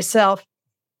 and myself.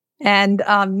 And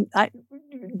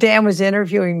Dan was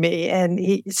interviewing me, and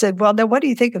he said, "Well, now, what do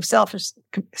you think of selfish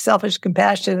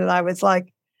compassion?" And I was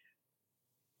like,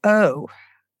 "Oh,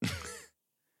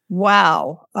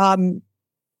 wow."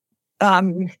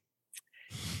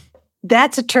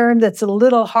 That's a term that's a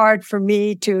little hard for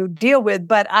me to deal with,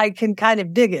 but I can kind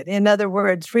of dig it. In other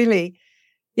words, really,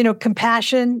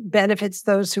 compassion benefits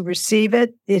those who receive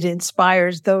it. It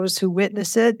inspires those who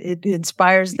witness it. It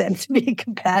inspires them to be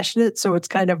compassionate, so it's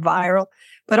kind of viral.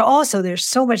 But also, there's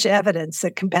so much evidence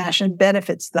that compassion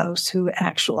benefits those who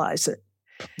actualize it.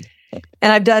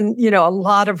 And I've done, a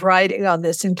lot of writing on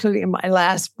this, including in my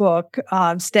last book,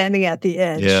 Standing at the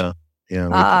Edge. Yeah.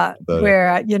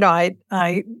 Where,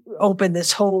 I opened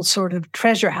this whole sort of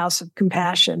treasure house of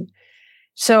compassion.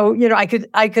 So, I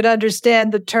could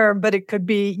understand the term, but it could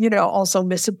be, also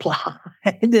misapplied.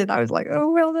 And I was like, oh,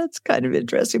 well, that's kind of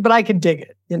interesting, but I can dig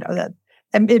it, that,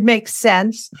 and it makes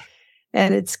sense.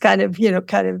 And it's kind of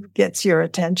gets your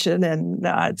attention, and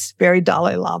it's very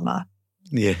Dalai Lama.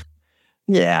 Yeah.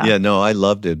 Yeah. Yeah, no, I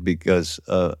loved it because,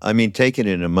 taken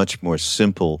in a much more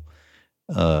simple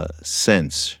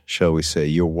sense, shall we say.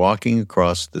 You're walking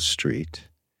across the street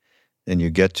and you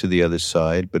get to the other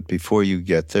side, but before you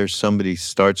get there, somebody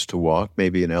starts to walk,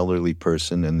 maybe an elderly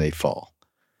person, and they fall.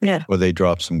 Yeah. Or they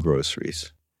drop some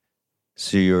groceries.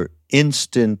 So your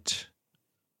instant,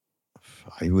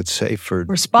 I would say for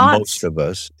most of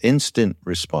us, instant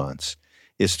response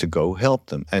is to go help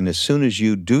them. And as soon as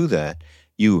you do that,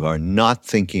 you are not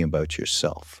thinking about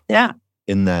yourself. Yeah.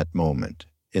 In that moment.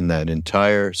 In that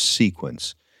entire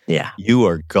sequence, you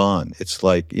are gone. It's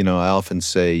like, I often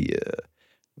say,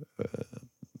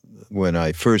 when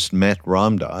I first met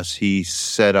Ram Dass, he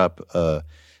set up a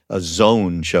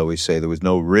zone, shall we say. There was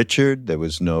no Richard, there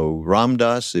was no Ram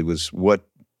Dass. It was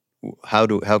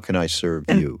how can I serve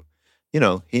you?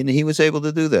 He was able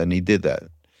to do that, and he did that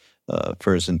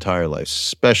for his entire life,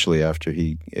 especially after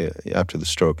the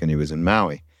stroke and he was in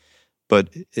Maui. But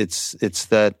it's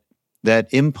that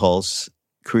impulse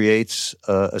creates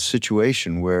a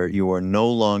situation where you are no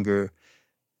longer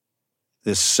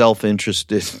this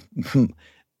self-interested,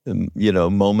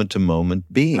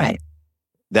 moment-to-moment being. Right.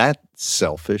 That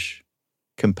selfish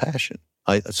compassion.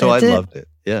 I loved it.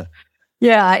 Yeah.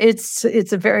 Yeah, it's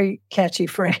a very catchy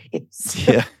phrase.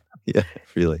 Yeah,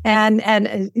 really. And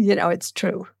it's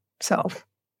true. So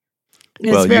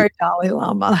it's very Dalai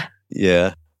Lama.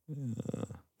 Yeah.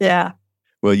 Yeah.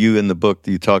 Well, you in the book,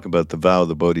 you talk about the vow of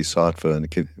the Bodhisattva, and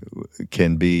it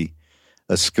can be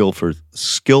a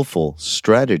skillful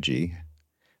strategy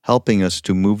helping us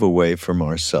to move away from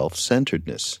our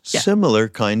self-centeredness. Yeah. Similar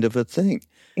kind of a thing.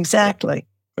 Exactly.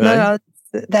 Right? No,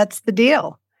 that's the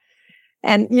deal.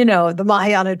 And, the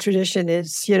Mahayana tradition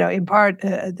is, in part,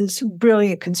 this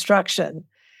brilliant deconstruction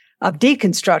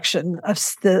of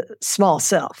the small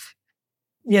self.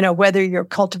 Whether you're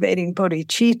cultivating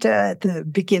bodhicitta at the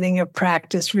beginning of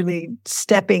practice, really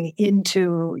stepping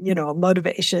into, a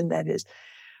motivation that is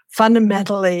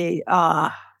fundamentally,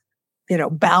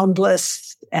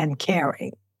 boundless and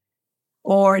caring,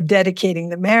 or dedicating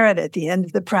the merit at the end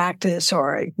of the practice,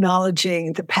 or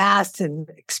acknowledging the past and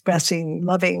expressing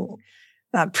loving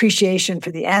appreciation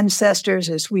for the ancestors,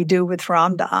 as we do with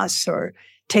Ram Dass, or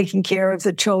taking care of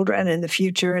the children in the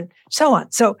future, and so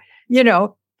on. So,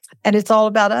 and it's all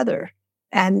about other.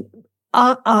 And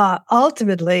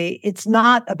ultimately, it's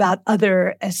not about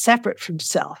other as separate from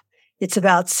self. It's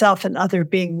about self and other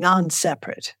being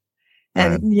non-separate.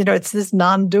 And, it's this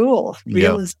non-dual Yeah.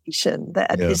 realization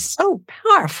that Yeah. is so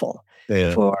powerful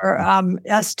Yeah. for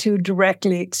us to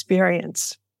directly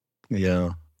experience. Yeah.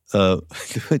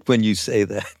 When you say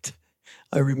that,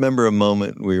 I remember a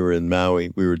moment we were in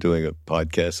Maui. We were doing a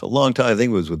podcast a long time. I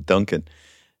think it was with Duncan.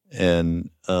 And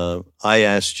I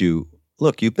asked you,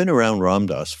 look, you've been around Ram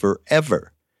Dass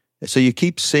forever. So you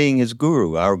keep seeing his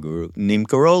guru, our guru, Neem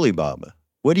Karoli Baba.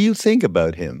 What do you think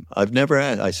about him? I've never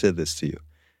asked. I said this to you.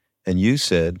 And you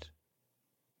said,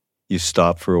 you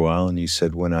stopped for a while and you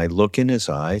said, when I look in his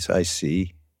eyes, I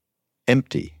see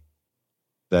empty.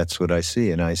 That's what I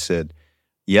see. And I said,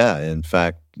 yeah, in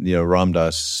fact, Ram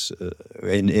Dass,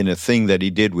 in a thing that he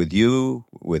did with you,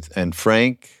 and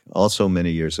Frank, also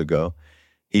many years ago,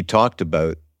 he talked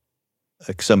about,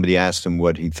 somebody asked him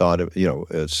what he thought of,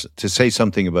 to say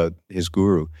something about his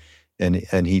guru.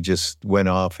 And he just went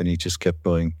off and he just kept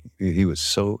going. He was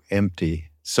so empty.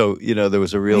 So, there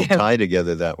was a real tie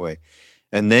together that way.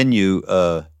 And then you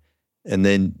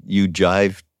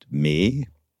jived me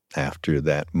after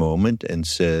that moment and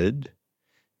said,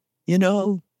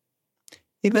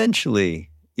 eventually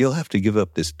you'll have to give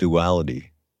up this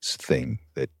duality thing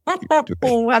that you're doing.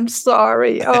 Oh, I'm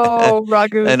sorry. Oh,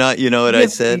 Raghu. And you know what I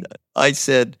said? I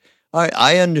said,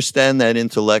 I understand that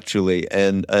intellectually,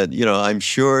 and I'm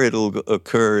sure it'll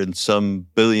occur in some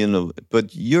billion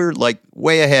but you're like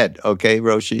way ahead, okay,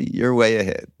 Roshi? You're way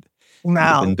ahead.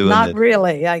 No, not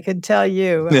really. I can tell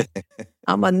you,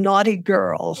 I'm a naughty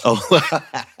girl. Oh.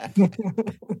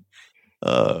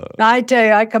 I tell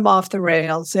you, I come off the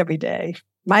rails every day.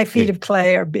 My feet of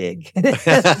clay are big.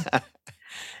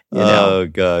 Oh,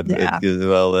 God. Yeah.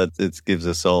 It gives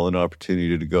us all an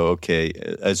opportunity to go, okay,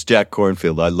 as Jack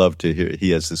Kornfield, I love to hear,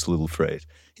 he has this little phrase,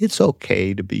 it's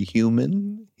okay to be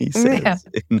human, he says.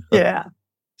 Yeah.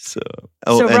 So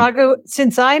Raghu,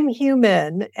 since I'm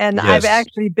human and I've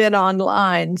actually been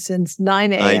online since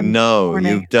 9 a.m. I know,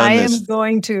 morning, you've done this. I am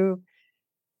going to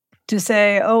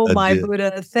say, my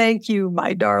Buddha, thank you,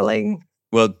 my darling.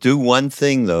 Well, do one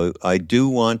thing, though. I do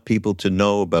want people to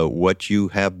know about what you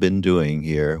have been doing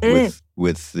here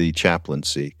with the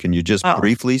chaplaincy. Can you just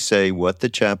briefly say what the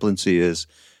chaplaincy is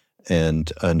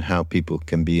and how people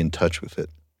can be in touch with it?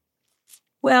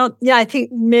 Well, yeah, I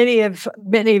think many of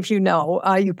you know,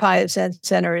 Upaya Zen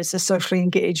Center is a socially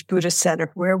engaged Buddhist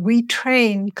center where we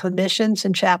train clinicians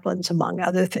and chaplains, among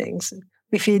other things.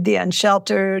 We feed the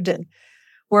unsheltered and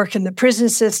work in the prison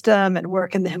system and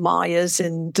work in the Himalayas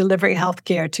and delivering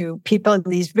healthcare to people in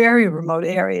these very remote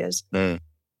areas.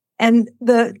 And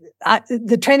the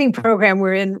training program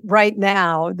we're in right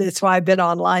now, that's why I've been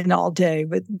online all day,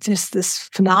 with just this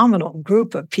phenomenal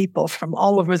group of people from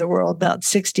all over the world, about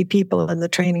 60 people in the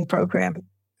training program,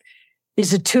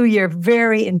 is a 2-year,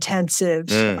 very intensive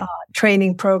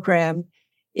training program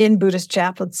in Buddhist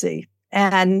chaplaincy.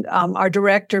 And our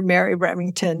director, Mary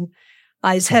Remington,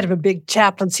 is head of a big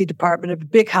chaplaincy department of a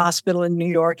big hospital in New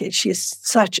York. And she is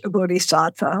such a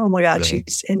bodhisattva. Oh my God,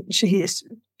 she's in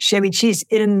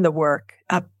the work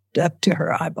up to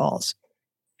her eyeballs.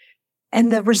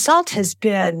 And the result has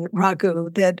been, Raghu,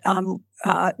 that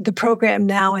the program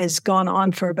now has gone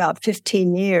on for about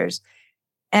 15 years.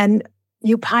 And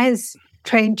Upaya's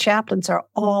trained chaplains are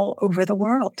all over the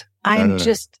world. I am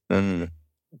just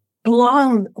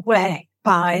blown away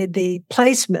by the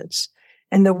placements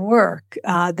and the work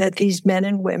that these men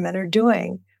and women are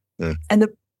doing. And the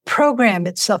program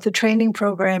itself, the training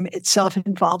program itself,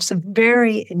 involves a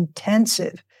very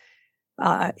intensive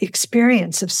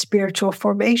experience of spiritual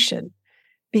formation,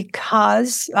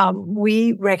 because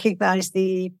we recognize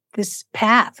this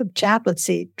path of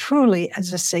chaplaincy truly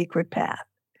as a sacred path.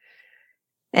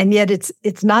 And yet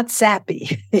it's not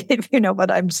sappy, if you know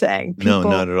what I'm saying. No,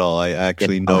 not at all. I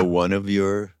actually know one of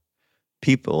your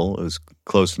people who's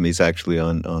close to me. Is actually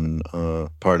on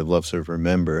part of Love Serve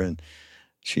Remember, and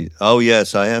she,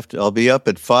 yes, I'll be up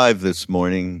at 5 this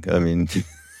morning. I mean,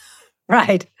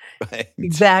 right,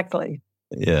 exactly.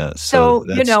 Yeah. So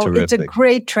that's terrific. It's a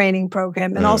great training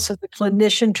program, and also the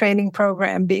clinician training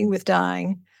program, Being with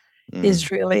Dying,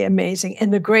 is really amazing,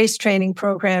 and the Grace training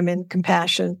program in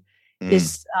Compassion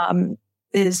is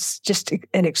just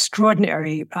an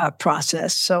extraordinary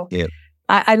process. So. Yep.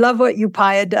 I love what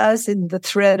Upaya does in the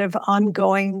thread of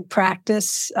ongoing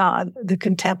practice. The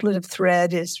contemplative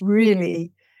thread is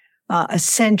really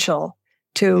essential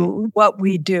to what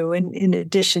we do, in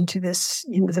addition to this,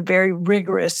 the very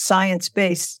rigorous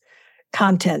science-based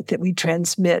content that we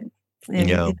transmit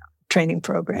in training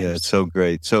programs. Yeah, it's so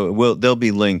great. So there'll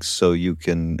be links so you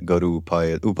can go to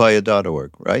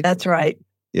upaya.org, right? That's right.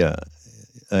 Yeah.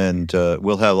 And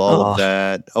we'll have all of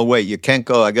that. Oh, wait, you can't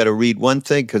go. I got to read one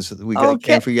thing because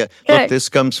can't forget. Okay. Look, this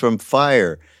comes from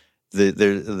fire.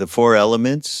 The four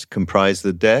elements comprise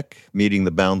the deck, meeting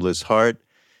the boundless heart.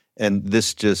 And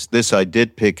this I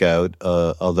did pick out,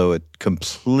 although it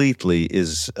completely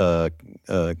is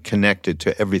connected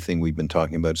to everything we've been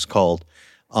talking about. It's called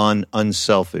On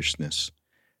Unselfishness.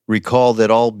 Recall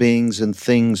that all beings and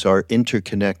things are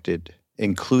interconnected,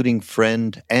 including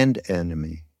friend and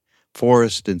enemy,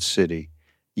 forest and city,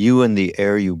 you and the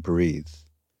air you breathe.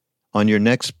 On your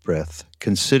next breath,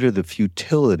 consider the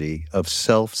futility of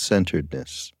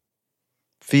self-centeredness.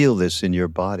 Feel this in your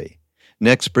body.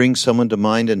 Next, bring someone to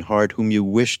mind and heart whom you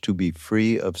wish to be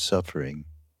free of suffering.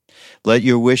 Let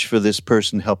your wish for this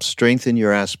person help strengthen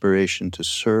your aspiration to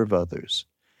serve others.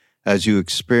 As you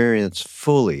experience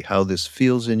fully how this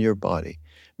feels in your body,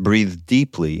 breathe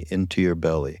deeply into your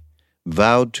belly.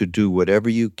 Vow to do whatever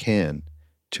you can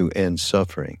to end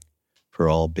suffering for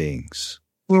all beings.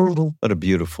 What a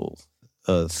beautiful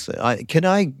thing. Can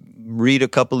I read a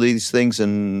couple of these things?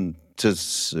 And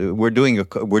we're doing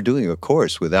a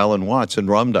course with Alan Watts and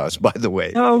Ram Dass, by the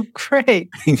way. Oh, great!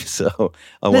 So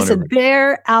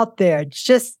they're out there.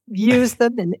 Just use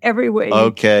them in every way.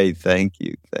 Okay, thank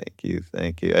you,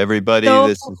 everybody.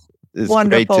 This is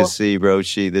great to see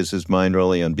Roshi. This is Mind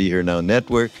Rolling on Be Here Now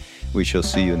Network. We shall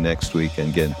see you next week. And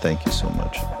again, thank you so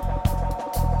much.